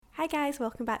Hi guys,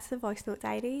 welcome back to the Voice Note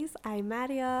Diaries. I'm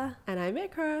Maria. And I'm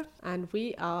Ikra, and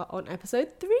we are on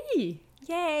episode 3.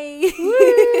 Yay!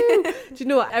 Woo! Do you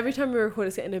know what? Every time we record,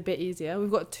 it's getting a bit easier. We've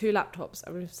got 2 laptops,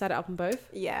 and we've set it up on both.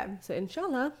 Yeah. So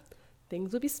inshallah,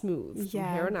 things will be smooth from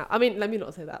Yeah. here on out. I mean, let me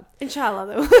not say that. Inshallah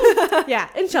though. Yeah,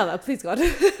 inshallah, please God.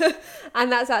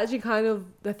 And that's actually kind of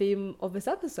the theme of this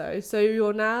episode. So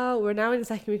we're now in the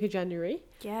second week of January.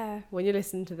 Yeah. When you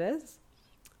listen to this,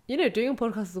 you know, doing a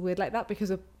podcast is weird like that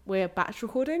because we're batch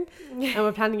recording and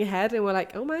we're planning ahead and we're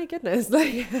like, oh my goodness,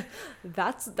 like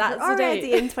that's We're the already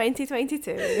date. in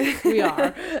 2022. We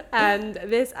are. And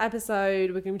this episode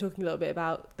we're going to be talking a little bit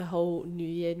about the whole new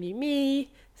year, new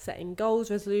me, setting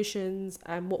goals, resolutions,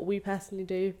 and what we personally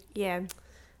do. Yeah.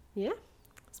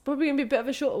 It's probably going to be a bit of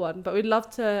a shorter one, but we'd love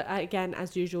to, again,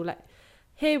 as usual, like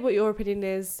hear what your opinion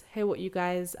is, hear what you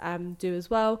guys do as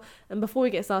well. And before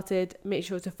we get started, make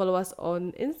sure to follow us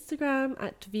on Instagram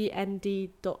at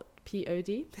vnd.pod.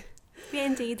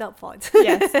 VND.pod.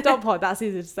 Yes, .pod, that's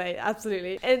easy to say,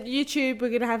 absolutely. And YouTube, we're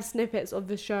going to have snippets of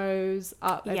the shows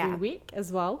up every week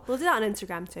as well. We'll do that on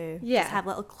Instagram too. Yeah. Just have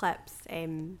little clips.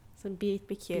 Some Be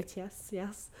cute. BTS,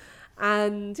 yes.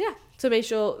 And yeah, so make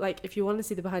sure, like, if you want to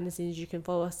see the behind the scenes, you can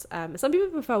follow us. Some people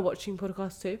prefer watching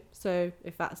podcasts too, so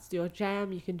if that's your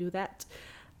jam, you can do that.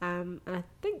 And I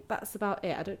think that's about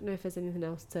it. I don't know if there's anything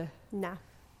else to... Nah.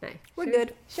 No. We're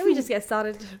good. Shall we just get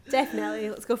started? Definitely.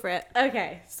 Let's go for it.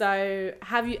 Okay, so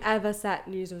have you ever set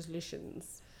New Year's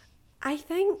resolutions? I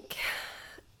think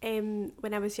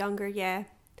when I was younger, yeah.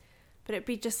 But it'd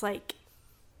be just like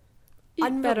Eat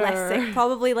unrealistic. better.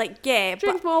 Probably like, yeah.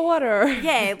 Drink more water.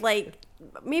 Yeah, like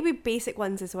maybe basic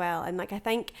ones as well. And like I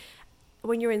think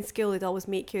when you're in school, they'd always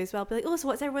make you as well be like, oh, so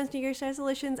what's everyone's New Year's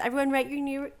resolutions? Everyone write your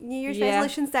New Year's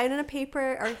resolutions down on a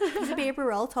paper or a piece of paper.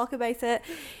 We'll all talk about it.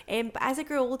 But as I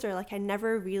grew older, like I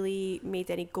never really made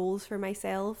any goals for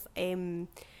myself. I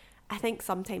think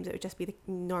sometimes it would just be the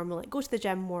normal, like go to the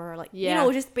gym more, or like you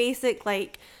know, just basic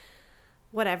like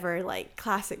whatever, like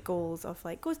classic goals of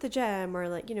like go to the gym or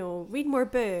like, you know, read more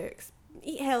books,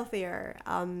 eat healthier.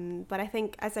 But I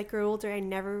think as I grew older, I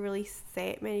never really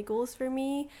set many goals for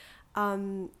me.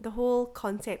 The whole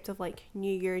concept of like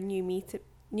new year, new me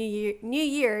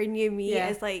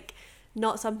is like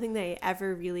not something that I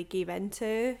ever really gave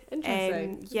into.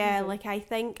 Interesting. Like I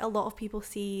think a lot of people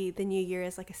see the new year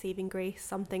as like a saving grace,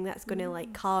 something that's going to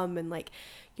like come and like,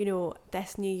 you know,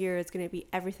 this new year is going to be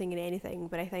everything and anything.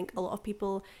 But I think a lot of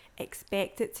people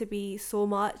expect it to be so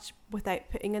much without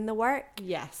putting in the work.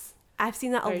 Yes. I've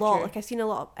seen that Very a lot. true. Like I've seen a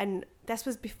lot, and this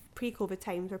was pre-COVID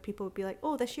times where people would be like,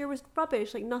 "Oh, this year was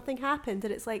rubbish. Like nothing happened,"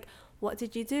 and it's like, "What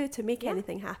did you do to make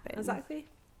anything happen?" Exactly.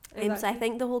 So I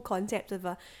think the whole concept of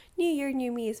a new year,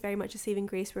 new me is very much a saving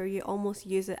grace, where you almost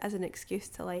use it as an excuse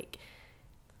to like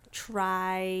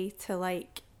try to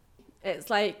like. It's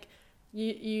like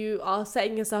you are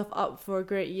setting yourself up for a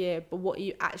great year, but what are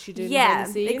you actually doing behind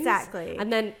the scenes? Exactly.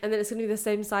 And then it's gonna be the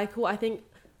same cycle. I think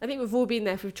we've all been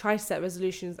there if we've tried to set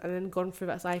resolutions and then gone through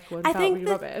that cycle and felt really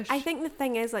rubbish. I think the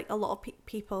thing is, like, a lot of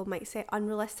people might set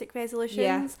unrealistic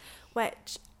resolutions,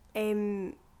 which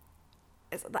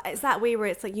it's that way where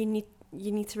it's like you need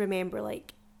to remember,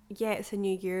 like, yeah, it's a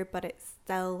new year, but it's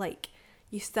still like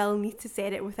you still need to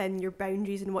set it within your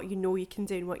boundaries and what you know you can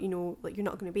do and what you know like you're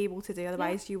not going to be able to do,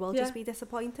 otherwise you will just be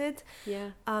disappointed.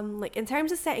 Like in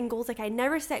terms of setting goals, like I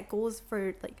never set goals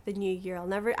for like the new year. I'll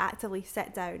never actively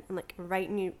sit down and like write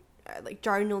new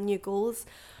journal new goals,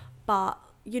 but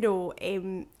you know,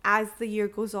 as the year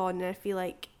goes on and I feel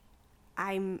like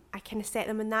I kind of set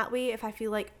them in that way. If I feel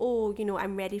like, oh, you know,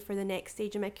 I'm ready for the next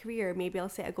stage of my career, maybe I'll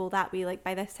set a goal that way. Like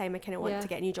by this time I kind of want to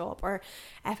get a new job, or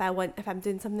if I'm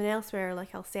doing something elsewhere,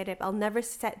 like I'll set it. I'll never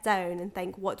sit down and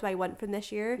think, what do I want from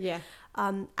this year?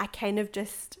 I kind of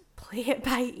just play it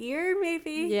by ear,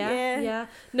 maybe.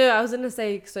 No, I was gonna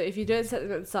say, so if you don't set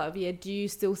them at the start of the year, do you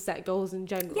still set goals in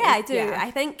general? I do.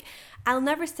 I think I'll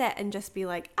never sit and just be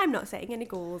like, I'm not setting any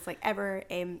goals like ever,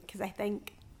 because I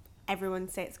think everyone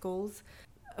sets goals,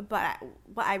 but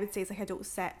what I would say is like I don't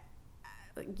set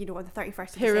you know on the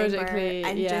 31st of December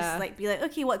and just like be like,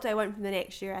 okay, what do I want from the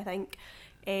next year? I think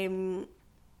I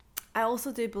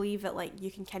also do believe that like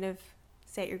you can kind of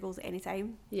set your goals at any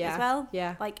time as well.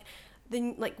 Like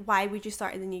why would you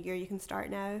start in the new year? You can start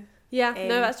now. No,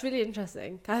 that's really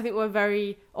interesting. I think we're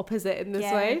very opposite in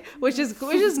this way, which is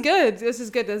good. This is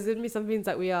good. There's gonna be some things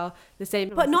that we are the same,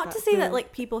 but not to say that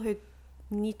like people who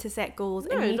need to set goals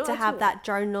and need to have that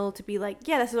journal to be like,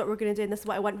 yeah, this is what we're going to do and this is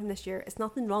what I want from this year. It's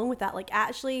nothing wrong with that. Like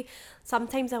actually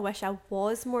sometimes I wish I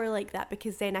was more like that,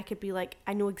 because then I could be like,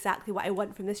 I know exactly what I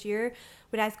want from this year,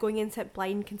 whereas going into it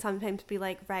blind can sometimes be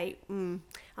like, right,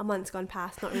 a month's gone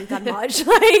past, not really done much.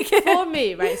 Like for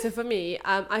me, right? So for me,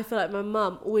 I feel like my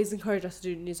mum always encouraged us to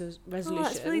do New Year's resolutions.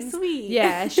 Oh, that's really sweet.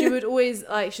 Yeah, she would always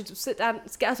she'd sit down,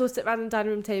 get us all to sit around the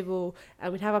dining room table,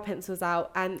 and we'd have our pencils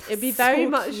out, and it'd be very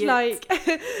much cute. like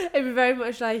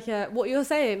what you're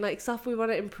saying, like stuff we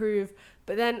want to improve.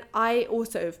 But then I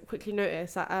also quickly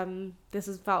noticed that this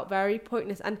has felt very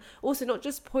pointless, and also not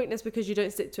just pointless because you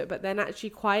don't stick to it, but then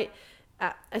actually quite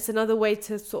it's another way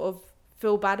to sort of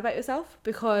feel bad about yourself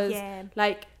because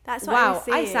like that's what I was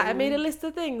saying. I made a list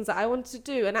of things that I wanted to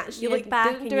do, and actually you look back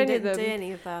didn't and do you any didn't of them. do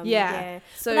any of them. Yeah.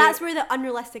 So that's where the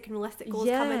unrealistic and realistic goals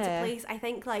come into Yeah. place. I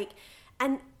think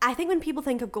and I think when people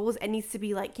think of goals, it needs to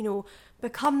be like,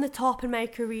 become the top in my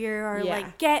career, or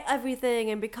like get everything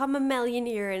and become a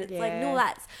millionaire. And it's like, no,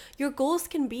 that's your goals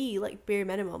can be like bare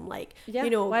minimum, like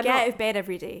get out of bed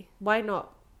every day. Why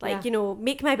not? Like,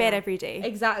 make my bed every day.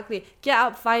 Exactly. Get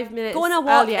up 5 minutes. Go on a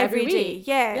walk every day. week.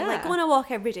 Yeah, like go on a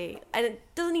walk every day. And it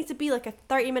doesn't need to be like a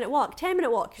 30-minute walk,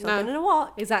 10-minute walk. You're not going on a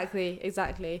walk.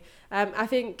 Exactly. I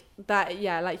think that,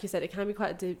 like you said, it can be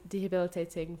quite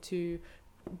debilitating to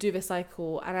do the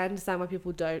cycle, and I understand why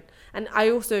people don't. And I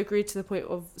also agree to the point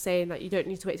of saying that you don't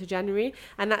need to wait till January,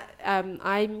 and that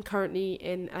I'm currently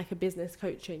in like a business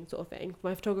coaching sort of thing for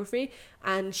my photography,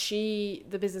 and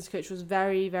the business coach was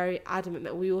very, very adamant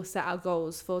that we all set our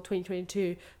goals for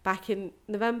 2022 back in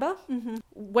November,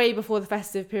 way before the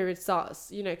festive period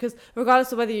starts, because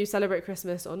regardless of whether you celebrate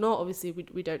Christmas or not, obviously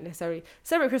we don't necessarily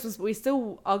celebrate Christmas, but we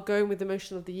still are going with the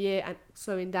motion of the year and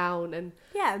slowing down and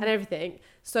everything.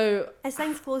 So as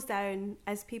things close down,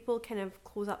 as people kind of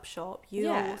close up shop, you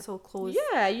also close.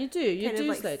 Yeah, you do. You kind do of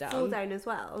like slow down. Slow down as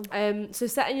well. So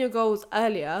setting your goals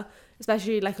earlier,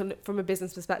 especially like from a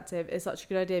business perspective, is such a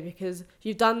good idea because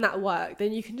you've done that work.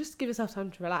 Then you can just give yourself time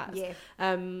to relax. Yeah.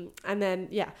 And then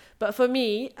But for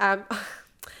me,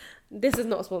 this is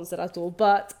not sponsored at all,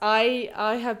 but I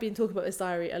have been talking about this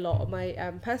diary a lot on my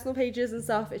personal pages and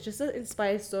stuff. It's just an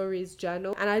inspired stories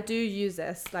journal, and I do use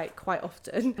this like quite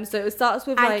often. So it starts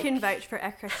with I can vouch for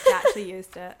Icarus. She actually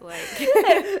used it. Like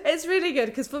it's really good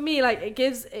because for me, like it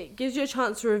gives you a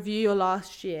chance to review your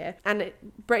last year, and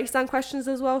it breaks down questions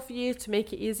as well for you to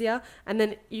make it easier. And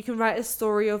then you can write a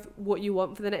story of what you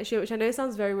want for the next year, which I know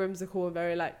sounds very whimsical and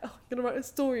very like, oh, I'm gonna write a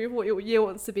story of what your year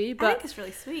wants to be. But I think it's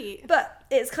really sweet. But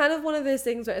it's kind of one of those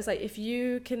things where it's like if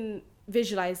you can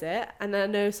visualize it, and I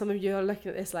know some of you are looking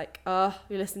at this like, you're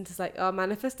listening to this like,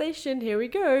 manifestation, here we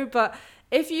go. But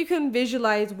if you can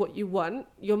visualize what you want,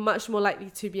 you're much more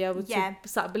likely to be able to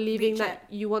start believing that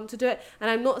you want to do it. And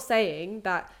I'm not saying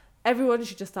that everyone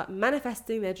should just start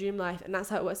manifesting their dream life and that's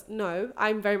how it works. No,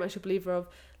 I'm very much a believer of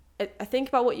I think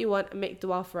about what you want and make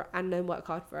dua for it and then work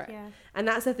hard for it. Yeah. And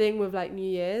that's the thing with like New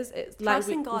Year's. It's trust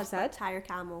like in God, said, tie your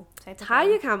camel. Tie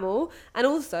your camel, and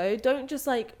also don't just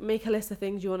like make a list of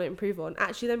things you want to improve on.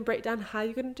 Actually then break down how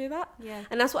you're going to do that. Yeah.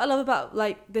 And that's what I love about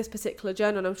like this particular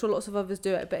journal, and I'm sure lots of others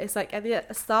do it, but it's like at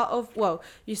the start of,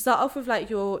 you start off with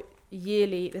like your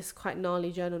yearly, this is quite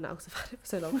gnarly journal now because I've had it for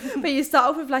so long, but you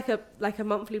start off with like a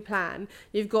monthly plan.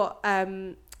 You've got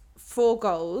 4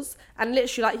 goals, and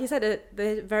literally like you said,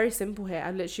 they're very simple here.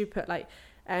 I've literally put like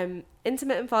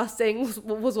intermittent fasting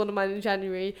was one of mine in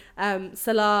January,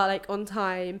 Salah like on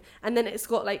time, and then it's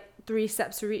got like 3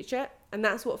 steps to reach it, and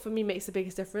that's what for me makes the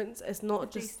biggest difference. It's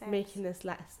not just making this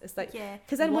less, it's like,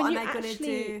 because then when you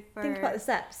actually think about the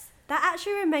steps, that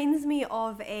actually reminds me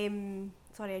of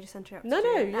sorry, I just interrupted. No,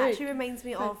 that actually reminds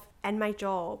me of, in my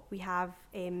job we have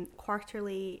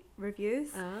quarterly reviews.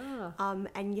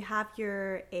 And you have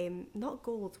your not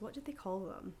goals, what did they call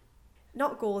them?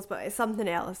 Not goals, but it's something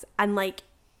else. And like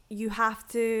you have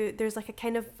to, there's like a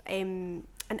kind of an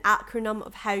acronym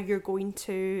of how you're going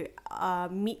to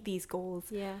meet these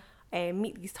goals,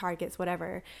 meet these targets,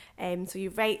 whatever. So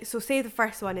you write, so say the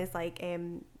first one is like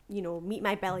meet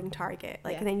my billing target,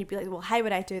 like, and then you'd be like, well, how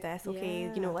would I do this? Okay,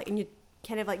 like, and you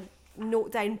kind of like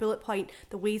note down bullet point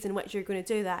the ways in which you're going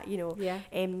to do that,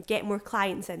 get more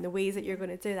clients in, the ways that you're going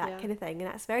to do that kind of thing.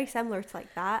 And that's very similar to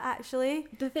like that, actually.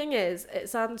 The thing is, it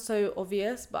sounds so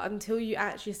obvious, but until you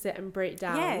actually sit and break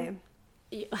down,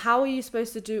 how are you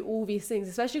supposed to do all these things?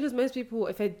 Especially because most people,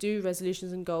 if they do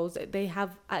resolutions and goals, they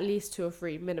have at least 2 or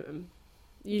 3 minimum.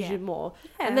 usually Yeah. more.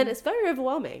 Yeah. And then it's very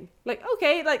overwhelming. Like,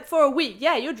 okay, like for a week,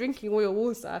 yeah, you're drinking all your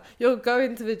water, you're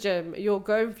going to the gym, you're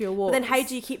going for your walks. But then how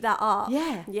do you keep that up?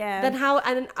 Yeah. Yeah. Then how,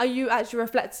 and then are you actually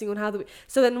reflecting on how the week,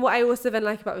 so then what I also then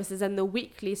like about this is then the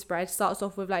weekly spread starts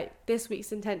off with like this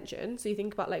week's intention. So you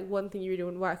think about like one thing you really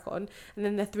want to work on, and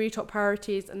then the 3 top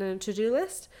priorities, and then a to-do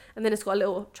list, and then it's got a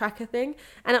little tracker thing.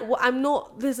 And I'm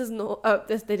not, this is not,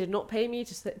 they did not pay me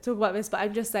to talk about this, but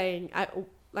I'm just saying,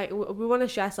 we want to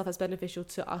share stuff that's beneficial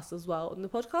to us as well on the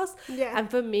podcast. Yeah. And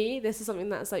for me, this is something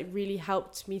that's like really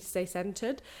helped me stay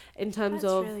centered in terms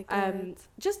That's of really good.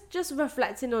 just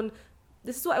reflecting on,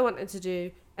 this is what I wanted to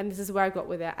do and this is where I got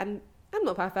with it. And I'm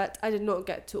not perfect. I did not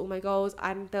get to all my goals,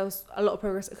 and there was a lot of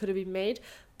progress that could have been made.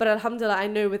 But alhamdulillah, I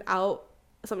know without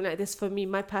something like this, for me,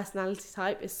 my personality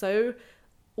type is so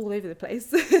all over the place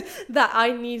that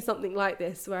I need something like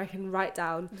this where I can write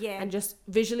down Yeah. and just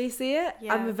visually see it.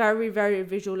 Yeah. I'm a very, very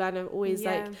visual learner. I've always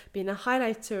Yeah. like been a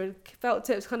highlighter and felt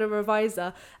tips kind of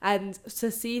reviser, and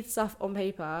to see stuff on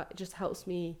paper, it just helps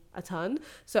me a ton.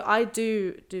 So I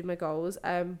do my goals,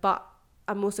 but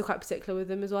I'm also quite particular with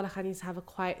them as well. Like, I need to have a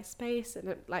quiet space,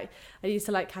 and I need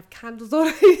to like have candles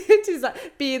on. To just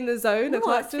like be in the zone. No, I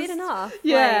can't it's fair enough.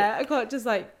 yeah, I can't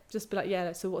just be like,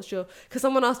 yeah, so what's your, because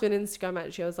someone asked me on Instagram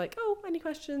actually, I was like, oh, any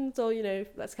questions, or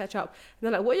let's catch up, and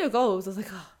they're like, what are your goals? I was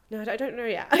like, oh no, I don't know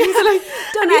yet. I need to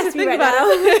like Don't I need ask to me think right about now.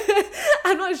 it.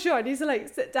 I'm not sure. I need to like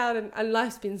sit down, and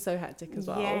life's been so hectic as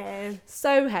well. Yeah.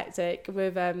 So hectic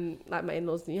with like my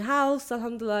in-laws' new house,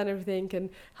 alhamdulillah, and everything, and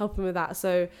helping with that.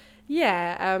 So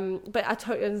yeah, but I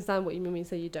totally understand what you mean when you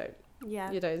say you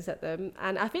don't set them,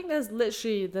 and I think there's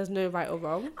no right or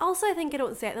wrong. Also, I think I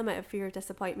don't set them out of fear of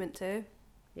disappointment too.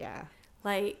 Yeah.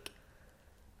 Like,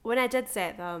 when I did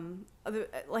set them,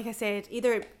 like I said,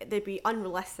 either they'd be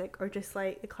unrealistic or just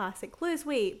like the classic lose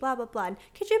weight, blah blah blah. And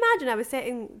could you imagine I was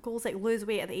setting goals like lose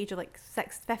weight at the age of like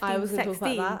 15, I was going to 16?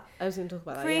 talk about that. I was going to talk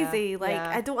about Crazy. that. Yeah.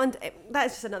 Like, I don't.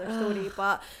 That's just another story.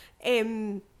 But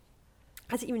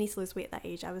I didn't even need to lose weight at that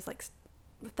age. I was like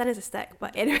thin as a stick.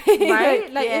 But anyway,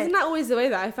 Right? Like, yeah. isn't that always the way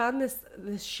that I found this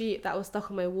sheet that was stuck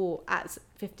on my wall at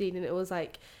 15, and it was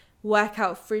like work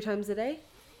out 3 times a day,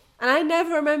 and I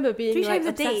never remember being 3 like times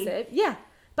a day? obsessive. Yeah,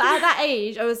 but at that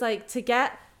age, I was like, to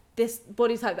get this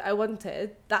body type that I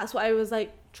wanted, that's what I was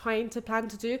like trying to plan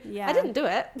to do. Yeah. I didn't do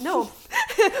it. No, which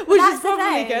that's is the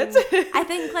probably thing. good. I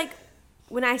think like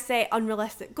when I set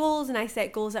unrealistic goals and I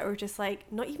set goals that were just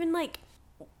like not even like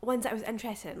ones that I was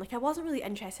interested in. Like, I wasn't really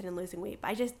interested in losing weight, but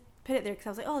I just put it there because I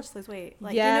was like, oh, I'll just lose weight.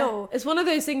 Like, yeah, you know. it's one of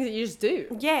those things that you just do.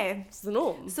 Yeah. It's the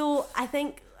norm. So I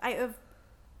think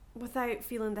without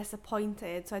feeling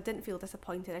disappointed, so I didn't feel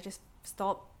disappointed, I just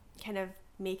stopped kind of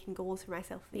making goals for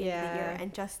myself at the end of the year,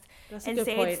 and just That's a good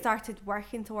instead point. started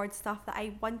working towards stuff that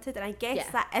I wanted. And I guess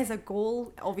Yeah. that is a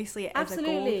goal. Obviously it is a goal.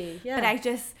 Absolutely, yeah. But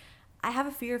I have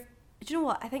a fear of, do you know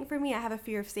what? I think for me, I have a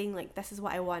fear of saying like, this is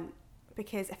what I want,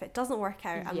 because if it doesn't work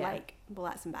out, I'm Yeah. like, well,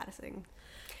 that's embarrassing.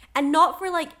 And not for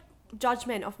like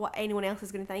judgment of what anyone else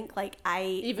is going to think. Like, I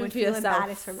Even would for feel yourself.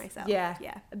 embarrassed for myself. Yeah.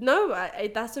 Yeah. No,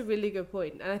 that's a really good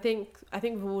point, and I think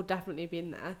we've all definitely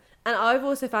been there. And I've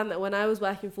also found that when I was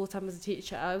working full time as a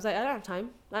teacher, I was like, I don't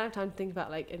have time to think about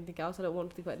like anything else. I don't want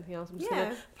to think about anything else. I'm just Yeah.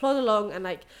 gonna plod along, and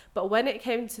like. But when it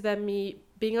came to then me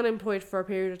being unemployed for a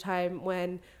period of time,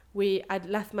 when I'd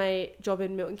left my job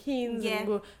in Milton Keynes Yeah. and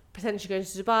we were potentially going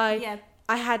to Dubai, Yeah.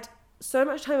 I had so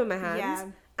much time on my hands, Yeah.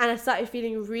 and I started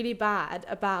feeling really bad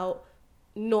about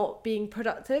not being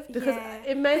productive, because Yeah.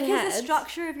 in my Because head, the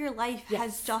structure of your life Yes.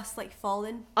 has just like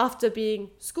fallen. after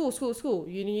being school,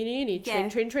 uni, Yeah.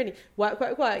 training,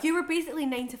 work. You were basically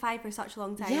 9 to 5 for such a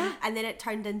long time. Yeah. And then it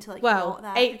turned into like Well, not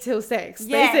that. 8 till 6,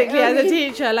 Yeah. basically, as a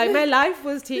teacher. Like, my life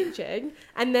was teaching,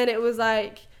 and then it was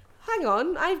like, hang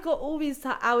on, I've got all these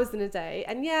hours in a day,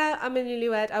 and yeah, I'm a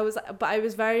newlywed. But I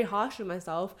was very harsh on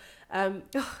myself, and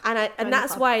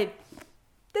that's why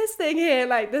this thing here,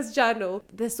 like this journal,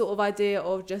 this sort of idea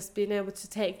of just being able to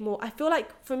take more. I feel like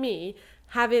for me,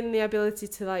 having the ability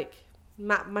to like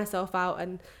map myself out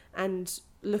and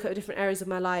look at different areas of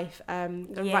my life,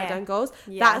 and Yeah. write down goals,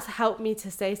 Yeah. that's helped me to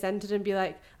stay centered and be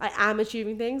like, I am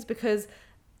achieving things. Because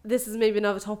this is maybe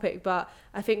another topic, but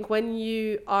I think when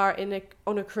you are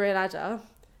on a career ladder,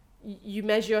 you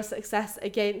measure your success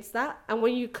against that, and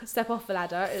when you step off the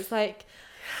ladder, it's like,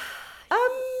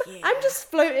 Yeah. I'm just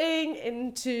floating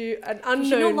into an unknown.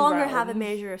 You no longer realm. have a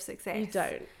measure of success. You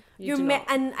don't. You do not.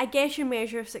 And I guess your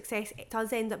measure of success, it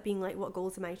does end up being like, what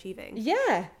goals am I achieving?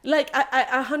 Yeah, like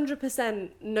I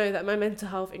 100% know that my mental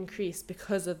health increased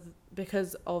because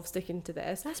of sticking to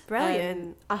this. That's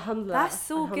brilliant. Alhamdulillah. That's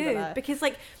so good, because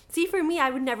like, see, for me, I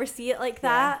would never see it like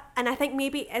that, and I think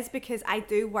maybe it's because I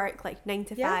do work like 9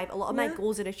 to 5. A lot of my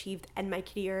goals are achieved in my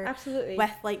career, absolutely,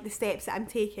 with like the steps that I'm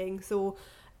taking. So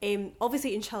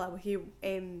obviously, inshallah, with you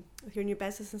with your new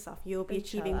business and stuff, you'll be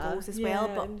achieving goals as well,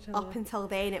 but up until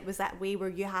then it was that way where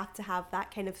you have to have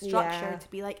that kind of structure to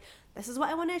be like, this is what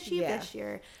I want to achieve this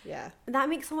year. And that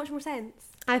makes so much more sense.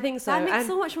 I think so. That makes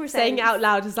so much more sense. Saying it out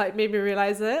loud has like made me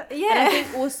realise it. Yeah. And I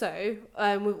think also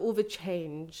with all the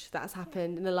change that's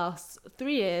happened in the last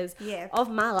 3 years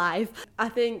of my life, I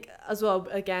think as well,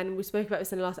 again, we spoke about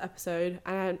this in the last episode,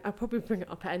 and I'll probably bring it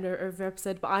up at the end of every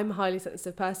episode, but I'm a highly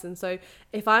sensitive person. So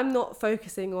if I'm not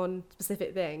focusing on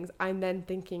specific things, I'm then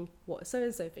thinking, what is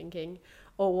so-and-so thinking?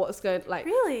 Or what's going, like...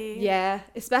 Really? Yeah.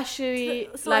 Especially,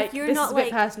 so like, if you're this not is a bit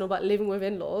like... personal, but living with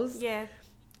in-laws. Yeah.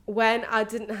 When I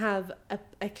didn't have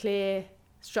a clear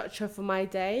structure for my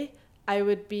day, I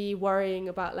would be worrying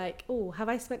about like, oh, have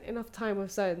I spent enough time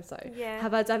with so-and-so? Yeah.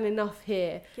 Have I done enough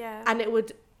here? Yeah. And it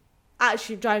would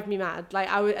actually drive me mad. Like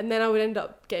then I would end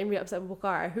up getting really upset with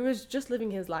Bukhara, who was just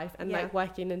living his life and like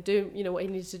working and doing, what he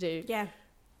needed to do. Yeah.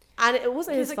 And it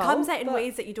wasn't his fault. Because it comes out in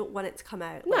ways that you don't want it to come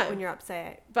out, like when you're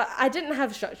upset. But I didn't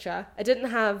have structure. I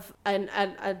didn't have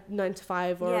a 9 to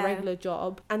 5 or a regular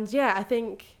job. And I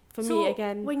think for me,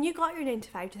 again... when you got your 9 to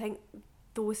 5, do you think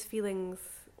those feelings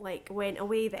like went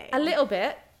away then? A little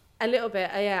bit.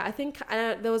 Yeah, I think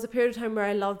there was a period of time where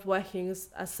I loved working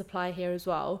as supply here as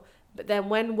well. But then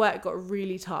when work got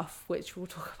really tough, which we'll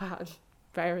talk about in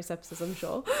various episodes, I'm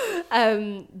sure,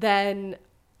 then,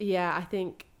 I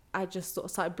think I just sort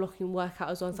of started blocking work out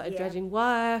as well and started dreading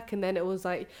work. And then it was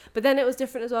like... But then it was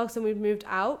different as well, because then we moved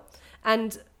out.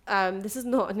 And this is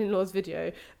not an in-laws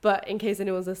video, but in case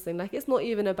anyone's listening, like, it's not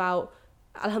even about...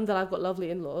 Alhamdulillah, I've got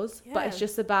lovely in-laws, but it's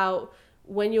just about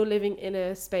when you're living in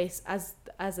a space as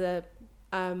a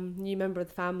new member of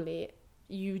the family,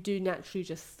 you do naturally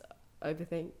just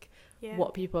overthink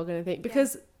what people are going to think,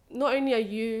 because not only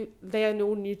are they are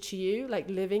all new to you, like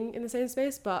living in the same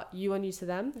space, but you are new to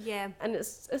them. And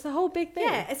it's a whole big thing.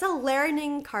 It's a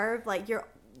learning curve. Like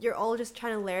you're all just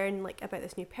trying to learn like about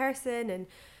this new person,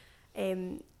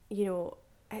 and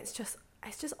it's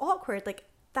just awkward. Like,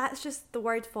 that's just the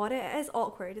word for it. It is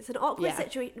awkward. It's an awkward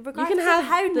situation, regardless of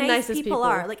how nice people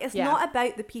are. Like, it's not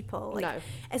about the people. Like,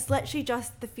 it's literally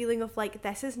just the feeling of like,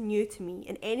 this is new to me,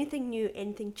 and anything new,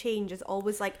 anything change is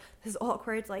always like, this is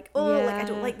awkward. Like, like, I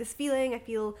don't like this feeling. I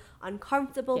feel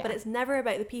uncomfortable. But it's never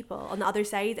about the people on the other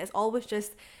side. It's always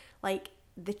just like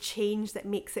the change that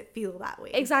makes it feel that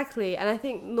way. Exactly. And I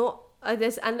think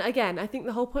and again, I think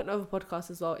the whole point of a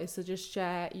podcast as well is to just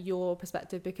share your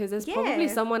perspective, because there's probably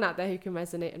someone out there who can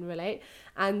resonate and relate.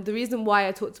 And the reason why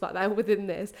I talked about that within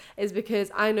this is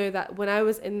because I know that when I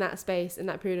was in that space, in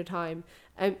that period of time,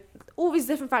 all these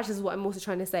different factors is what I'm also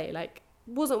trying to say, like,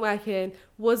 wasn't working,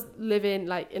 was living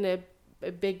like in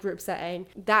a big group setting.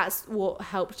 That's what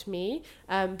helped me.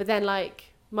 But then, like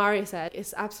Mario said,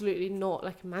 it's absolutely not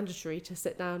like mandatory to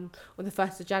sit down on the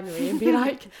 1st of January and be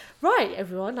like, right,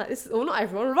 everyone, like this, or not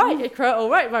everyone, right, Ikra, or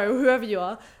right, Mario, whoever you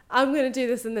are, I'm going to do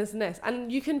this and this and this.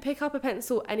 And you can pick up a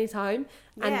pencil anytime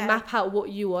and map out what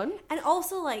you want. And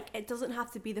also, like, it doesn't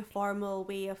have to be the formal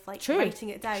way of like writing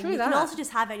it down. You can also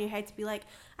just have it in your head to be like,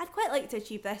 I'd quite like to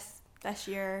achieve this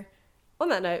year. On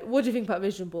that note, what do you think about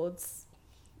vision boards?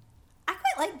 I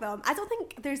quite like them. I don't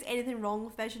think there's anything wrong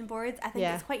with vision boards. I think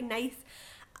it's quite nice.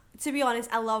 To be honest,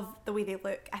 I love the way they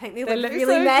look. I think they look really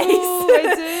so nice. Cool. They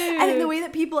do. I think the way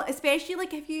that people, especially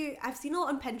like I've seen a lot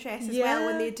on Pinterest as well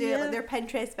when they do like their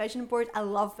Pinterest vision board. I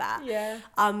love that.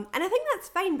 And I think that's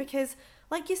fine, because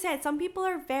like you said, some people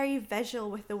are very visual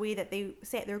with the way that they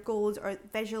set their goals, or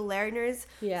visual learners.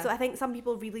 So I think some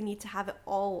people really need to have it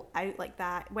all out like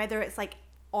that, whether it's like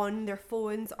on their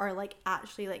phones or like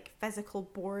actually like physical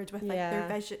board with like their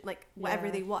vision, like whatever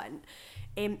they want.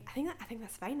 I think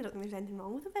that's fine. I don't think there's anything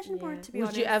wrong with a vision board, to be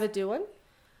honest. Would you ever do one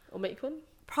or make one?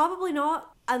 Probably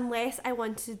not, unless I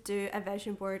want to do a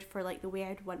vision board for like the way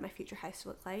I'd want my future house to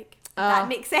look like. That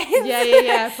makes sense.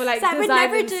 Yeah. For like so I would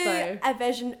never design do a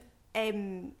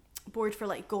vision board for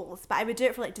like goals, but I would do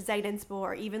it for like design inspo,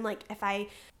 or even like if I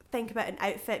think about an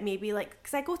outfit, maybe like,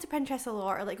 because I go to Pinterest a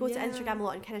lot, or like go to Instagram a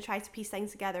lot and kind of try to piece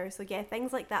things together. So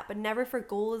things like that, but never for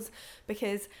goals,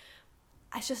 because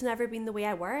it's just never been the way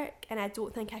I work, and I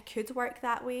don't think I could work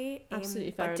that way.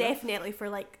 Absolutely fair but enough. Definitely for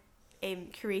like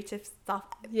creative stuff.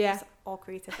 Yeah. It's all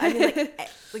creative. I mean,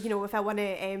 like, if I want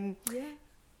to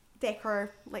deck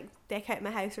out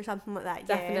my house or something like that.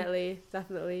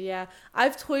 Definitely, yeah.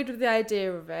 I've toyed with the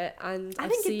idea of it, and I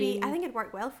think it'd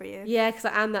work well for you. Yeah, because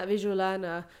I am that visual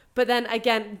learner. But then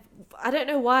again, I don't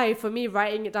know why, for me,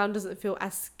 writing it down doesn't feel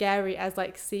as scary as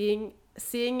like seeing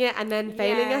it and then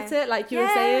failing at it, like you were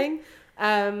saying.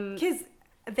 Because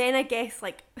then I guess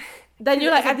like then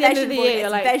you're like at the end of the year, you're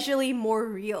like visually more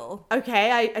real.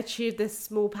 Okay, I achieved this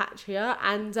small patch here,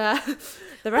 and the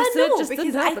rest of it just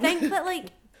doesn't happen.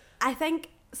 I think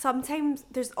sometimes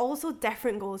there's also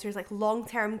different goals. There's like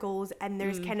long-term goals, and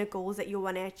there's kind of goals that you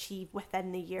want to achieve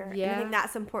within the year. Yeah. And I think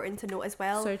that's important to note as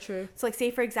well. So true. So like,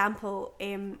 say for example,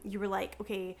 you were like,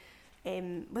 okay,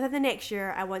 within the next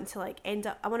year, I want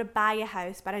to buy a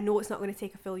house, but I know it's not going to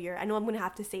take a full year. I know I'm going to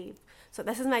have to save. So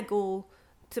this is my goal.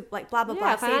 To like blah blah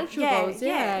blah, financial goals.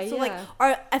 So like,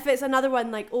 or if it's another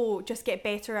one like, oh, just get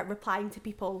better at replying to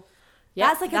people. Yeah,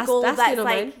 that's like a goal that's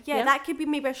like that could be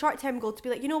maybe a short-term goal to be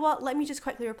like, you know what, let me just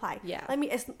quickly reply.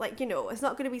 It's like, you know, it's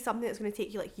not going to be something that's going to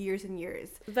take you like years and years.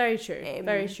 Very true.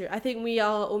 Very true. I think we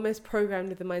are almost programmed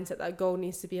with the mindset that goal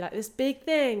needs to be like this big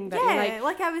thing that you're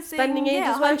like I was saying, spending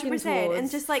ages working towards, and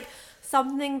just like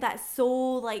something that's so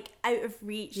like out of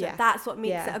reach that's what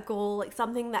makes it a goal, like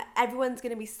something that everyone's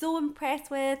going to be so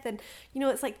impressed with. And you know,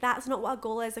 it's like, that's not what a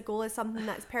goal is. A goal is something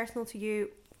that's personal to you.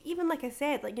 Even like I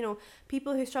said, like, you know,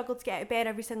 people who struggle to get out of bed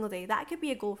every single day, that could be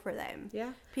a goal for them.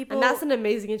 And that's an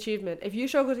amazing achievement. If you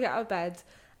struggle to get out of bed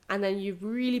and then you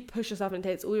really push yourself and it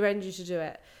takes all your energy to do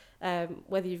it,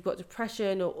 whether you've got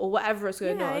depression or whatever is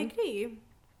going on. I agree.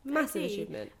 Massive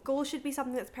achievement. Goals should be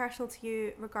something that's personal to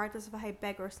you, regardless of how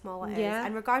big or small it is,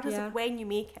 and regardless of when you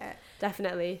make it.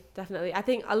 Definitely. I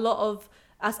think a lot of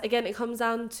us, again, it comes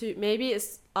down to maybe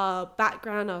it's our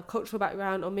background, our cultural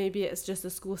background, or maybe it's just a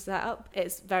school setup.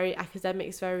 It's very academic,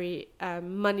 it's very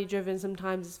money driven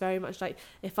sometimes. It's very much like,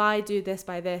 if I do this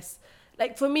by this,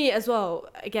 like for me as well,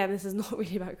 again, this is not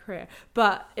really about career,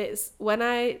 but it's when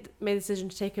I made the decision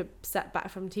to take a step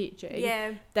back from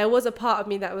teaching, there was a part of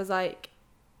me that was like,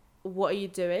 what are you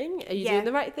doing? Are you doing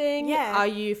the right thing? Are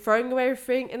you throwing away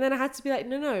everything? And then I had to be like,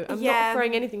 no, I'm not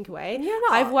throwing anything away. You're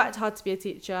not. I've worked hard to be a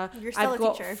teacher. You're still I've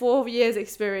got 4 years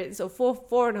experience, or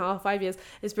 5 years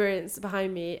experience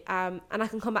behind me, and I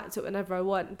can come back to it whenever I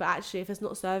want. But actually, if it's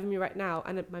not serving me right now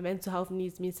and my mental health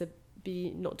needs me to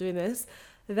be not doing this,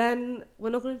 then we're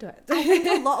not going to do it. I think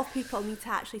a lot of people need to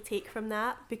actually take from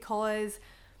that, because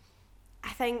I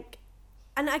think,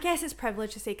 and I guess it's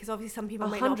privilege to say, because obviously some people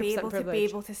might not be able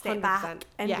to step 100%. Back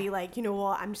and be like, you know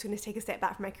what, I'm just going to take a step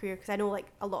back from my career, because I know like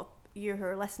a lot of you who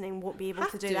are listening won't be able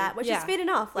to do that, which is fair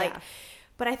enough. Like,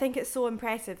 but I think it's so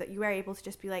impressive that you were able to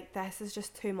just be like, this is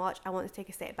just too much, I want to take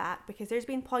a step back. Because there's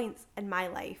been points in my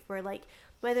life where, like,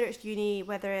 whether it's uni,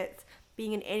 whether it's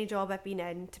being in any job I've been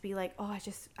in, to be like, oh,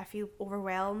 I feel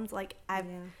overwhelmed. Like I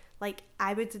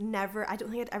would never, I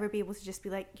don't think I'd ever be able to just be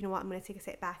like, you know what, I'm going to take a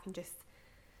step back and just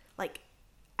like,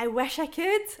 I wish I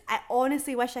could. I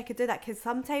honestly wish I could do that, because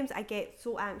sometimes I get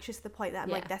so anxious to the point that I'm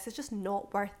like, this is just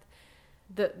not worth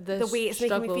the way it's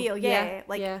struggle. making me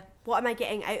feel. What am I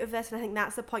getting out of this? And I think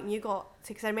that's the point you got to,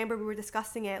 because I remember we were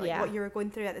discussing it, like what you were going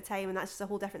through at the time, and that's just a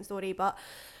whole different story. But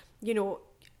you know,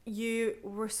 you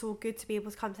were so good to be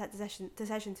able to come to that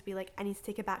decision to be like, I need to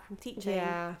take it back from teaching.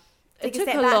 Take a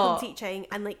step back from teaching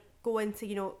and like go into,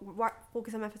 you know,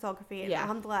 focus on my photography, and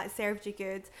alhamdulillah, it served you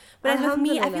good. But with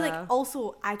me, I feel like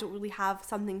also I don't really have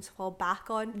something to fall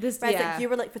back on. Whereas like you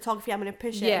were like, photography, I'm going to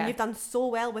push it, and you've done so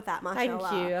well with that, mashallah.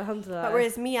 Thank you, alhamdulillah. But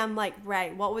whereas me, I'm like,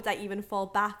 right, what would I even fall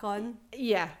back on?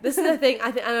 Yeah, this is the thing.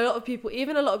 I think, and a lot of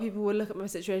people will look at my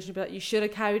situation and be like, you should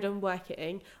have carried on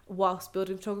working whilst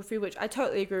building photography, which I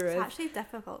totally agree with. It's actually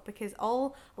difficult, because a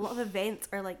lot of events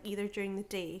are like either during the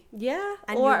day,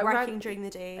 and or you're working during the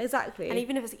day, exactly. And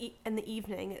even if it's in the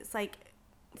evening, it's like,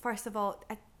 first of all,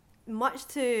 much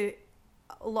to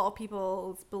a lot of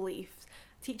people's beliefs,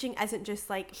 teaching isn't just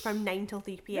like from 9 till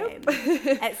 3 p.m. Nope.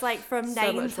 It's like from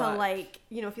 9 till work. like,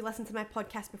 you know, if you listen to my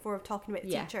podcast before talking about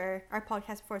the teacher, our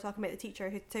podcast before talking about the teacher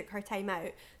who took her time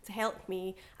out to help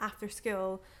me after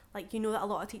school, like, you know that a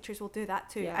lot of teachers will do that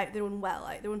too, out their own will,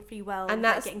 out their own free will. And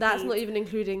that's not even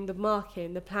including the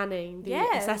marking, the planning, the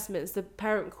assessments, the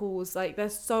parent calls. Like,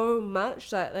 there's so much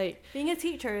that, like, being a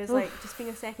teacher is like just being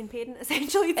a second parent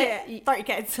essentially to 30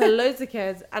 kids. To loads of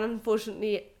kids. And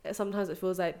unfortunately, sometimes it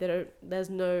feels like there's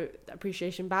no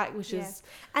appreciation back, which is...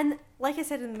 And like I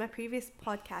said in my previous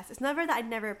podcast, it's never that I'd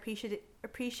never appreciated my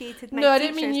teachers. I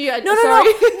didn't mean you. No,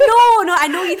 I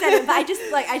know you didn't, but I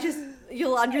just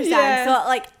you'll understand. So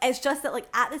like, it's just that like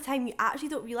at the time you actually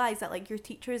don't realise that like your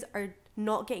teachers are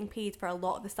not getting paid for a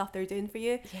lot of the stuff they're doing for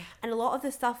you, and a lot of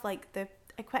the stuff like the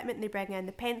equipment they bring in,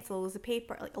 the pencils, the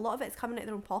paper, like a lot of it's coming out of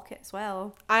their own pocket as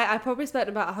well. I probably spent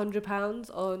about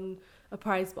 £100 on a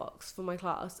prize box for my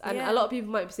class, and a lot of people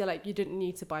might say like, you didn't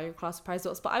need to buy your class a prize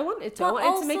box, but I wanted to. But I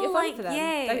wanted to make it also, fun like, for them.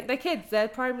 yeah. They're kids. They're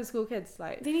primary school kids.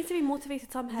 Like, They need to be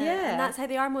motivated somehow, Yeah. and that's how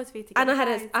they are motivated. and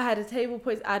I had a table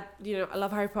point. I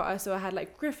love Harry Potter, so I had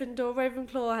like Gryffindor,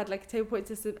 Ravenclaw. I had like a table point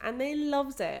system, and they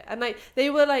loved it. And like, they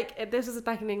were like, this was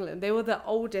back in England. They were the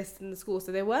oldest in the school,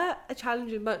 so they were a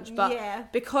challenging bunch.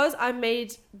 But because I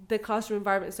made the classroom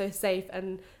environment so safe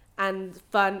and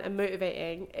fun and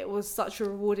motivating, it was such a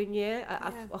rewarding year.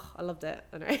 I loved it.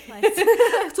 Anyway,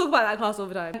 talk about that class all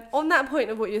the time. On that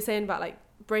point of what you're saying about like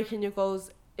breaking your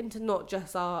goals into not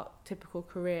just our typical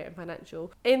career and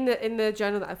financial, in the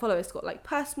journal that I follow, it's got like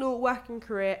personal, work and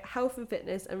career, health and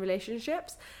fitness, and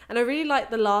relationships. And I really like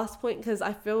the last point, because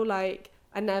I feel like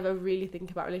I never really think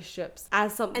about relationships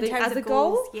as something, as a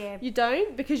goal. Yeah. You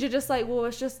don't, because you're just like, well,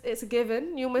 it's a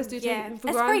given. You almost do take it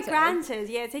for granted. It's for granted.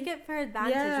 Yeah, take it for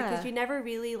advantage, because you never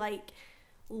really like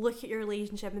look at your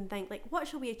relationship and think like, what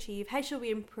shall we achieve? How shall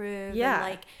we improve? Yeah,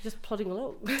 and, like, just plodding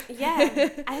along. Yeah, I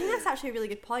think that's actually a really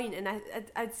good point, and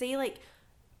I'd say like,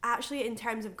 actually in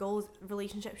terms of goals,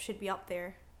 relationships should be up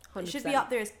there. 100%. It should be up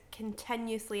there as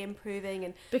continuously improving,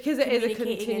 and because it is a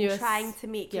continuous and trying to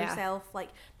make yourself like,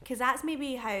 because that's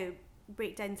maybe how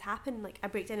breakdowns happen. Like a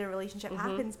breakdown in a relationship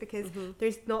happens because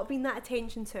there's not been that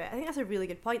attention to it. I think that's a really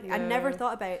good point. Like, I never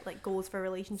thought about like goals for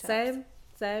relationships.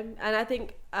 Same. And I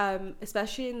think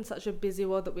especially in such a busy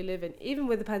world that we live in, even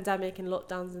with the pandemic and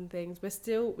lockdowns and things,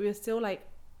 we were still like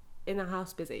in the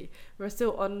house busy. We're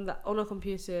still on our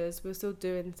computers. We're still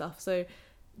doing stuff. So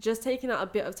just taking out a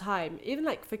bit of time, even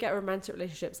like forget romantic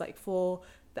relationships, like for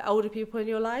the older people in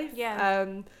your life.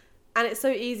 And it's so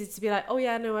easy to be like, oh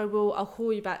yeah, no, I'll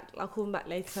call you back, I'll call them back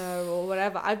later or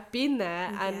whatever. I've been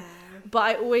there, but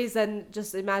I always then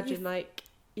just imagine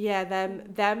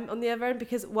them on the other end,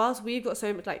 because whilst we've got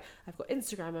so much, like I've got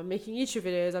Instagram, I'm making YouTube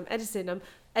videos, I'm editing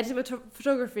my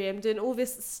photography, I'm doing all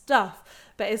this stuff,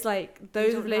 but it's like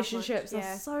those relationships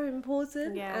are so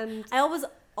important. And I always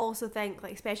also think,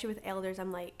 like, especially with elders,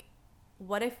 I'm like,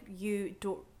 what if you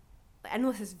don't, I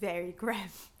know this is very grim,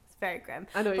 it's very grim,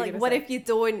 I know what like, what if you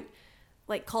don't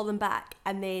like call them back,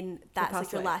 and then that's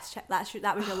like your last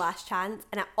that was your last chance.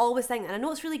 And I always think, and I know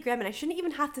it's really grim, and I shouldn't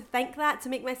even have to think that to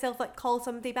make myself like call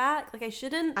somebody back. Like, I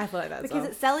shouldn't. I feel like that because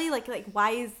it's silly. Like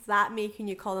why is that making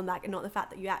you call them back, and not the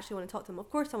fact that you actually want to talk to them? Of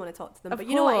course I want to talk to them, but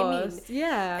you know what I mean.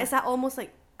 Yeah, it's that almost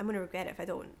like, I'm gonna regret it if I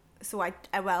don't, so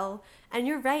I will. And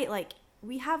you're right, like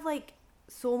we have like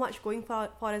so much going for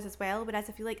us as well, whereas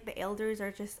I feel like the elders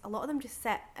are just, a lot of them just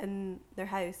sit in their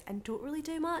house and don't really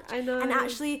do much. I know. And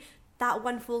actually that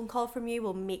one phone call from you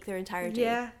will make their entire day.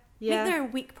 Yeah. Make their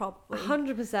week probably.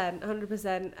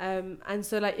 100%. And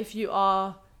so like, if you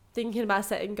are thinking about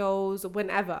setting goals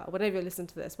whenever you listen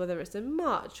to this, whether it's in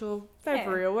March or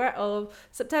February or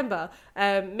September,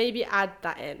 maybe add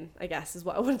that in, I guess, is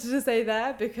what I wanted to say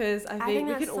there, because I think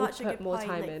we can all put more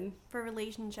time in for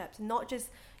relationships, and not just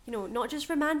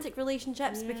romantic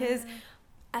relationships, because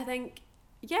I think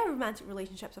romantic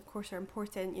relationships of course are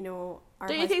important,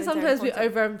 don't you think sometimes we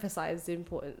overemphasize the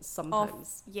importance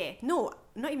sometimes? No,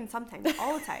 not even sometimes,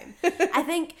 all the time. I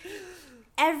think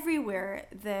everywhere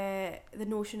the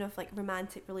notion of like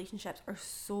romantic relationships are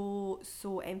so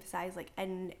emphasized, like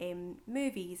in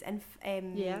movies and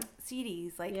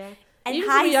series, like in even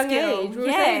high young school, age, we were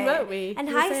saying, weren't we? In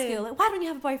high school, like, why don't you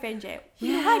have a boyfriend yet? Why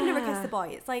have you never kissed a boy?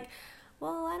 It's like,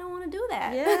 well, I don't want to do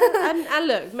that. And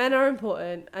look, men are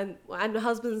important, and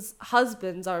husbands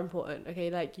are important. Okay,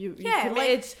 like you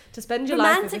committed to spend your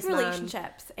life with this man. Romantic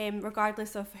relationships,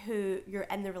 regardless of who you're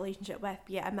in the relationship with,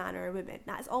 be it a man or a woman,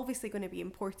 that's obviously going to be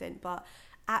important. But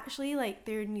actually, like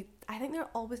I think there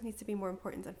always needs to be more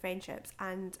importance on friendships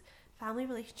and family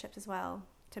relationships as well.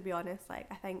 To be honest, like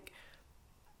I think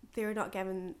they're not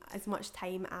given as much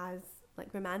time as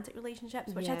like romantic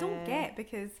relationships, which I don't get,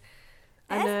 because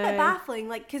it's a bit baffling,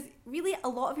 like, because really a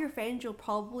lot of your friends you'll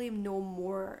probably know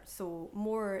more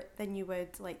than you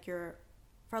would like for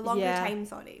a longer time.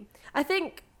 I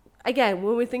think, again,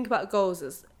 when we think about goals,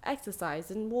 it's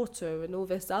exercise and water and all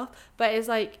this stuff, but it's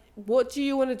like, what do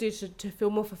you want to do to feel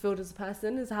more fulfilled as a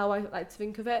person, is how I like to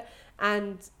think of it.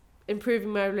 And improving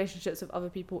my relationships with other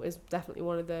people is definitely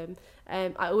one of them.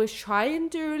 I always try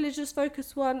and do a religious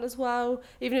focused one as well,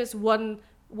 even if it's one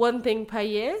thing per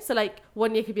year. So like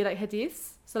 1 year could be like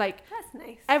hadiths, so like that's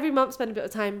nice. Every month spend a bit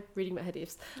of time reading about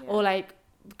hadiths, or like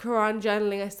Quran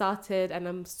journaling I started, and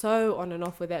I'm so on and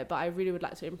off with it, but I really would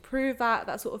like to improve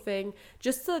that sort of thing,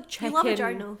 just to check in. You love a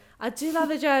journal. I do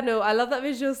love a journal. I love that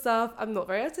visual stuff. I'm not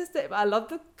very artistic, but I love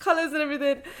the colours and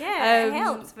everything. Yeah, it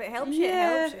helps. If it helps you, it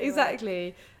helps you.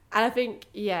 Exactly. And I think,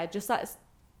 just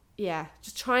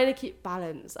trying to keep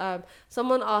balance.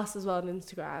 Someone asked as well on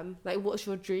Instagram, like, what's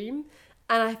your dream?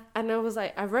 And I was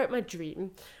like, I wrote my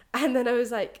dream, and then I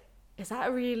was like, is that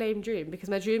a really lame dream? Because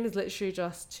my dream is literally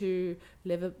just to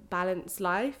live a balanced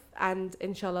life, and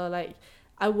inshallah, like,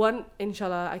 I want,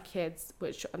 inshallah, our kids,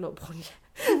 which are not born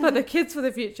yet, but the kids for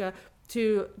the future,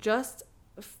 to just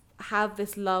have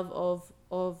this love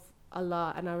of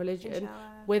Allah and our religion,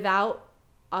 Inshallah. without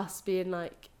us being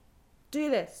like, do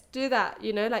this, do that,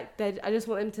 you know, like, I just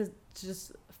want them to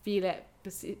just feel it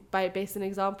based on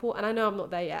example. And I know I'm not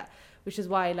there yet, which is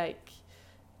why, like,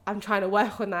 I'm trying to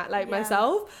work on that, like,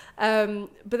 myself. But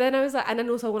then I was like, and then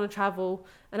also I want to travel,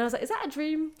 and I was like, is that a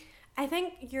dream? I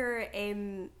think your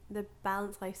the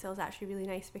balanced lifestyle is actually really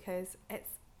nice, because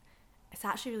it's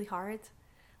actually really hard.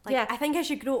 Like, Yeah. I think as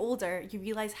you grow older, you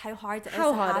realise how hard it is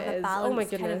How to hard have it a is. balanced Oh my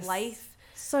kind of goodness. life.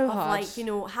 So of hard. like, you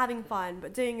know, having fun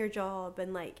but doing your job,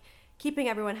 and like keeping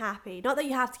everyone happy. Not that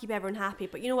you have to keep everyone happy,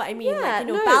 but you know what I mean. Yeah, like,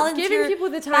 you know, no, balance giving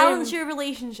people the time. balance your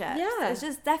relationships. Yeah. It's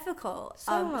just difficult.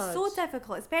 So hard. So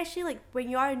difficult, especially like when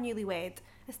you are a newlywed.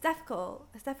 It's difficult.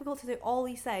 It's difficult to do all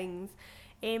these things.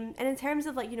 And in terms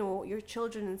of, like, you know, your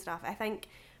children and stuff, I think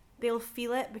they'll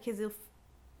feel it, because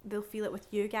they'll feel it with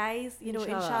you guys, you know,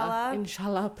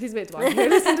 inshallah. Please make dua.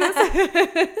 Listen to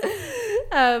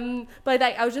us. But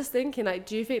like, I was just thinking, like,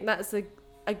 do you think that's a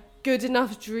good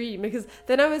enough dream? Because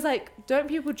then I was like, don't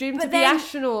people dream to be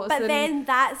astronauts? But then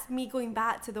that's me going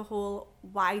back to the whole,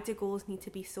 why do goals need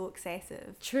to be so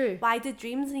excessive? True. Why do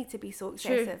dreams need to be so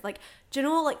excessive? Like, do you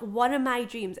know, like, one of my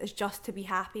dreams is just to be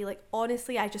happy. Like,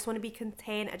 honestly, I just want to be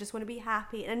content. I just want to be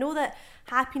happy. And I know that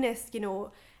happiness, you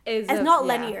know, is not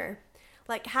linear.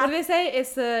 Like, what do they say?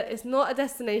 It's not a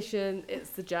destination,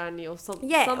 it's the journey, or something.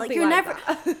 Yeah, something like, you're never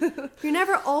that. you're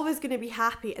never always going to be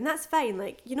happy, and that's fine.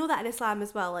 Like, you know that in Islam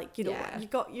as well. Like, you know,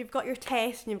 you've got your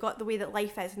test, and you've got the way that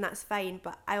life is, and that's fine.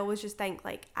 But I always just think,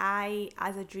 like, I,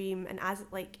 as a dream, and as,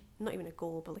 like, not even a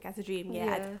goal, but like as a dream,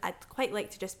 I'd quite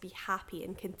like to just be happy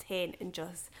and content and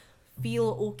just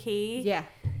feel okay. Yeah.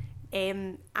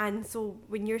 And so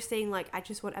when you're saying, like, I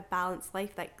just want a balanced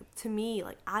life, like, to me,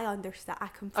 like, I understand. I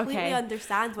completely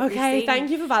understand what you're saying. Okay, thank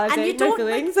you for validating and you don't, my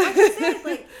feelings. like I said,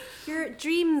 like, your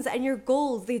dreams and your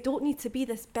goals, they don't need to be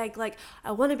this big, like,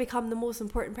 I want to become the most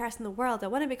important person in the world. I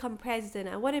want to become president.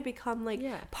 I want to become, like,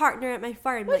 partner at my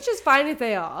firm. Which is fine if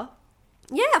they are.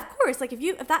 Yeah, of course. Like,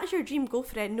 if that's your dream, go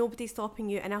for it. Nobody's stopping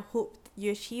you, and I hope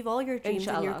you achieve all your dreams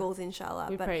and your goals, inshallah.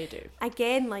 We pray you do.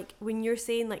 Again, like, when you're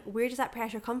saying, like, where does that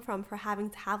pressure come from for having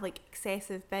to have, like,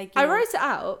 excessive big? I wrote it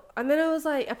out, and then I was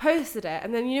like, I posted it,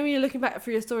 and then, you know, when you're looking back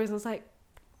through your stories, and I was like,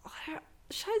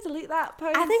 should I delete that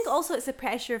post? I think also it's the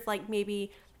pressure of, like,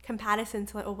 maybe comparison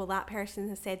to, like, oh, well, that person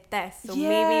has said this, so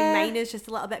maybe mine is just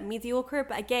a little bit mediocre.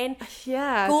 But again,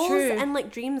 goals and,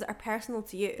 like, dreams are personal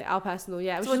to you. They are personal, which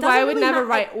so is why I would never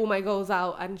write all my goals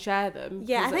out and share them.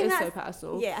 Yeah, I think it's that's so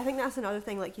personal. Yeah, I think that's another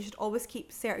thing. Like, you should always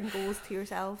keep certain goals to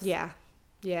yourselves. Yeah.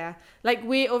 Like,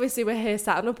 we're here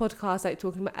sat on a podcast, like,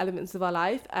 talking about elements of our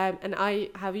life. And I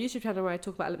have a YouTube channel where I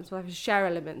talk about elements of life and share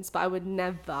elements, but I would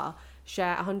never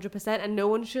share 100%, and no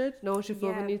one should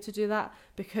feel the need to do that,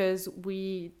 because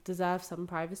we deserve some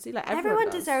privacy. Like,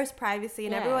 everyone deserves privacy,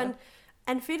 and everyone,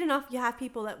 and fair enough, you have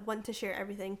people that want to share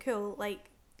everything. Cool, like,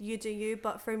 you do you,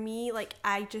 but for me, like,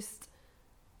 I just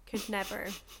could never.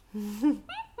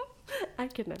 I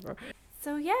could never.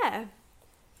 So yeah,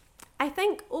 I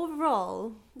think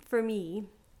overall for me,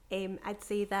 I'd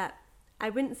say that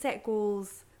I wouldn't set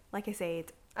goals, like I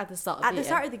said, at the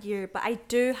start of the year, but I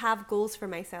do have goals for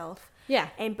myself. Yeah.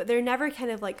 But they're never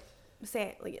kind of, like,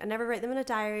 set, like, I never write them in a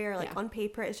diary or, like, on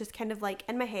paper. It's just kind of, like,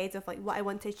 in my head of, like, what I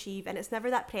want to achieve, and it's never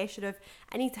that pressure of,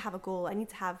 I need to have a goal, I need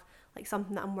to have, like,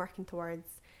 something that I'm working towards.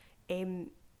 And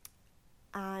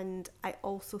I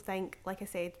also think, like I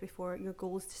said before, your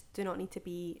goals just do not need to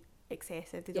be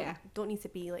excessive. They don't need to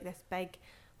be, like, this big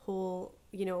whole,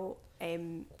 you know,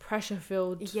 pressure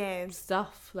filled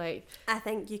stuff. Like, I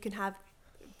think you can have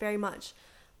very much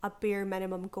a bare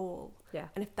minimum goal. Yeah.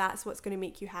 And if that's what's going to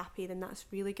make you happy, then that's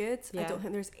really good. I don't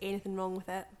think there's anything wrong with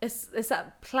it. It's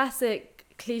that classic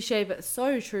cliche but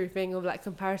so true thing of, like,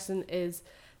 comparison is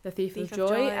the thief of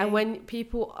joy. And when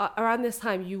people around this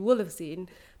time, you will have seen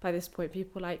by this point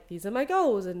people like, these are my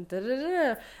goals, and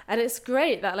and it's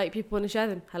great that, like, people want to share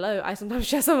them. Hello, I sometimes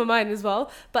share some of mine as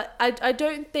well, but I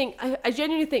don't think, I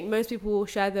genuinely think most people will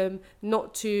share them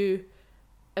not to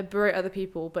berate other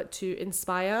people, but to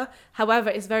inspire. However,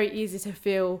 it's very easy to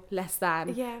feel less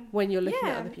than when you're looking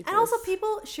at other people. And also,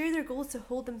 people share their goals to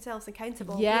hold themselves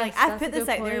accountable. Yes, like, I've put this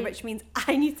out there, which means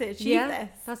I need to achieve this.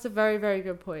 That's a very, very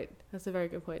good point.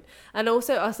 And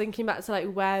also, I was thinking back to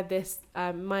like where this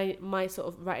my sort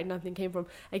of writing down thing came from.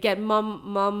 Again,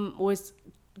 mum always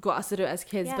got us to do it as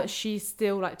kids, but she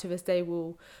still, like, to this day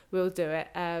will do it.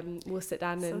 We'll sit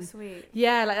down and so sweet.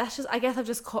 Yeah, like, that's just, I guess I've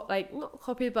just not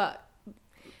copied, but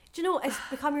do you know, it's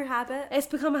become your habit. It's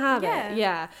become a habit,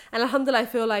 yeah. And alhamdulillah, I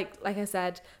feel like I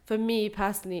said, for me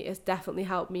personally, it's definitely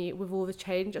helped me with all the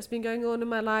change that's been going on in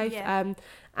my life.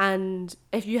 And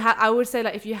if you I would say,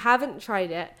 like, if you haven't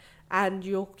tried it and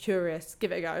you're curious,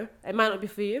 give it a go. It might not be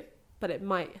for you, but it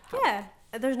might help. Yeah,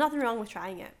 there's nothing wrong with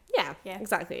trying it. Yeah,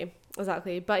 exactly.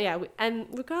 But yeah, and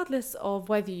regardless of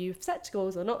whether you've set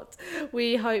goals or not,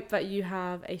 we hope that you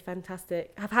have had a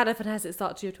fantastic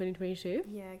start to your 2022.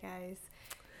 Yeah, guys.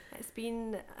 It's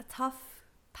been a tough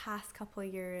past couple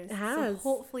of years. It has. So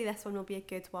hopefully this one will be a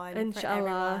good one Inshallah,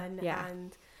 for everyone. yeah.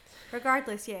 And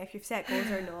regardless, if you've set goals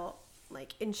or not,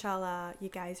 like, inshallah, you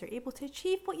guys are able to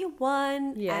achieve what you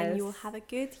want. Yes. And you will have a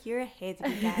good year ahead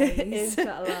of you guys.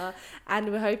 Inshallah.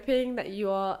 And we're hoping that you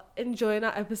are enjoying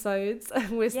our episodes.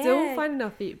 We're still finding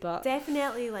our feet, but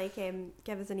definitely, like,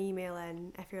 give us an email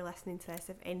in if you're listening to this,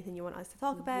 if anything you want us to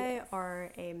talk about,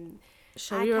 or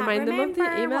shall we remind them of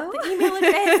the email? What the email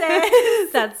address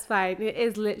is. That's fine. It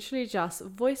is literally just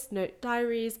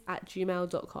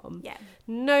voicenotediaries@gmail.com. Yeah.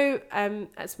 No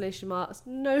explanation marks.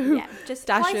 No. Yeah. Just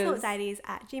dashes.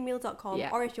 voicenotediaries@gmail.com. Yeah.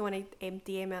 Or if you want to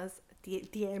DM us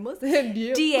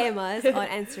on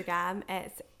Instagram,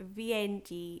 it's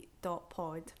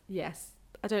vng.pod. Yes.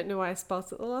 I don't know why I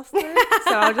spelled it the last time,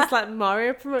 so I'll just let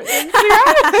Mario promote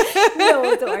Instagram.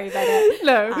 No, don't worry about it.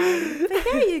 No. But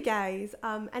there you guys.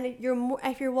 And if you're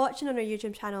watching on our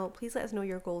YouTube channel, please let us know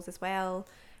your goals as well.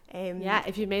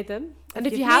 If you made them, and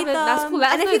if you haven't, that's cool. Let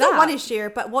us and if know you don't that. want to share,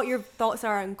 but what your thoughts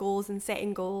are on goals and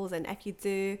setting goals, and if you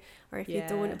do or if you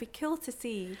don't, it'd be cool to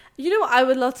see. You know what I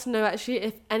would love to know, actually,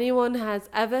 if anyone has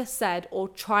ever said or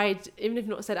tried, even if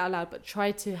not said out loud, but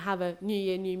tried to have a new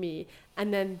year, new me,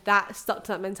 and then that stuck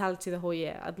to that mentality the whole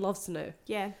year. I'd love to know.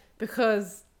 Yeah,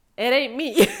 because it ain't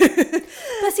me. But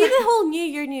see, the whole new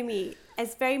year, new me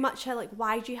is very much a, like,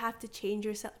 why do you have to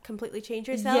completely change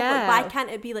yourself? Yeah. Like, why can't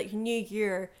it be like new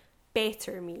year,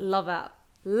 better me? Love that.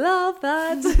 Yeah,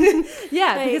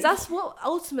 like, because that's what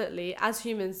ultimately, as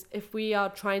humans, if we are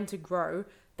trying to grow,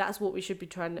 that's what we should be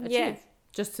trying to achieve.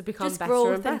 Just to become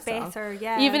better and better.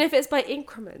 Even if it's by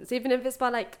increments, even if it's by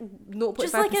like 0.5%.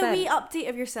 Just like a wee update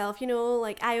of yourself, you know,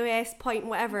 like iOS point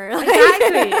whatever.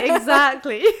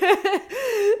 Exactly.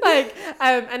 Like,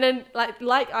 and then like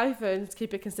iPhones,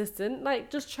 keep it consistent. Like,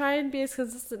 just try and be as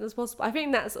consistent as possible. I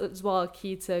think that's as well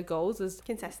key to goals, is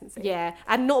consistency. Yeah,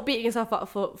 and not beating yourself up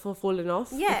for falling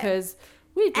off. Yeah, because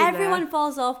everyone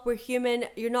falls off. We're human.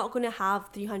 You're not going to have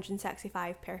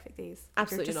 365 perfect days.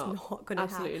 Absolutely you're just not going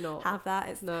to have that.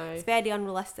 It's very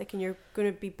unrealistic, and you're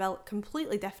going to be built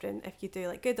completely different if you do.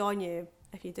 Like, good on you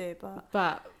if you do,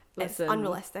 but listen, it's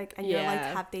unrealistic, and you're allowed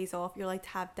to have days off. You're allowed to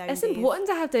have down days. It's important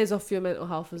to have days off for your mental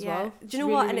health as well. Do you know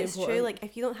what? And it's true. Like,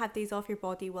 if you don't have days off, your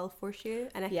body will force you.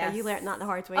 And if you learn that the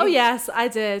hard way. Oh yes, I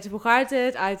did.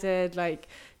 I did. Like,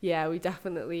 yeah, we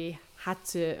definitely had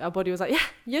to. Our body was like, yeah,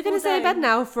 you're gonna stay in bed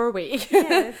now for a week,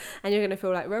 and you're gonna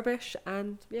feel like rubbish,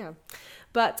 and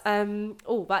But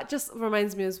that just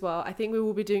reminds me as well. I think we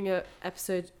will be doing an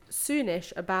episode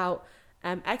soonish about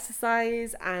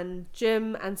exercise and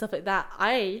gym and stuff like that.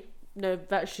 I know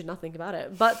virtually nothing about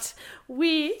it, but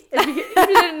we, if you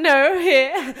didn't know,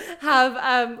 here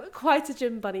have quite a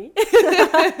gym bunny.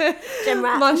 Gym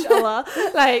rat. Mashallah.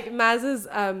 Like, Maz is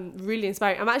really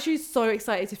inspiring. I'm actually so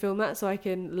excited to film that so I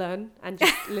can learn and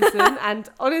just listen. And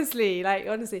honestly,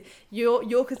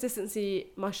 your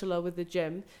consistency, mashallah, with the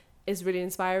gym is really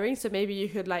inspiring. So maybe you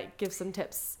could like give some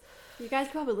tips. You guys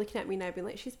are probably looking at me now being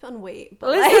like, she's put on weight.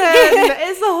 But listen,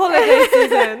 it's the holiday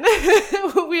season.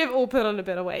 We have all put on a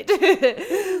bit of weight.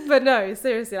 But no,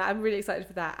 seriously, like, I'm really excited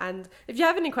for that. And if you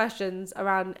have any questions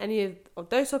around any of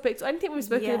those topics or anything we've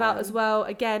spoken about as well,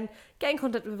 again, get in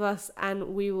contact with us and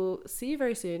we will see you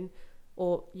very soon.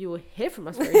 Or you will hear from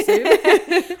us very soon.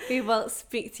 We will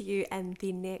speak to you in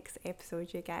the next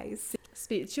episode, you guys.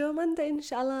 Speak to you on Monday,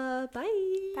 inshallah.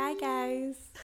 Bye. Bye, guys.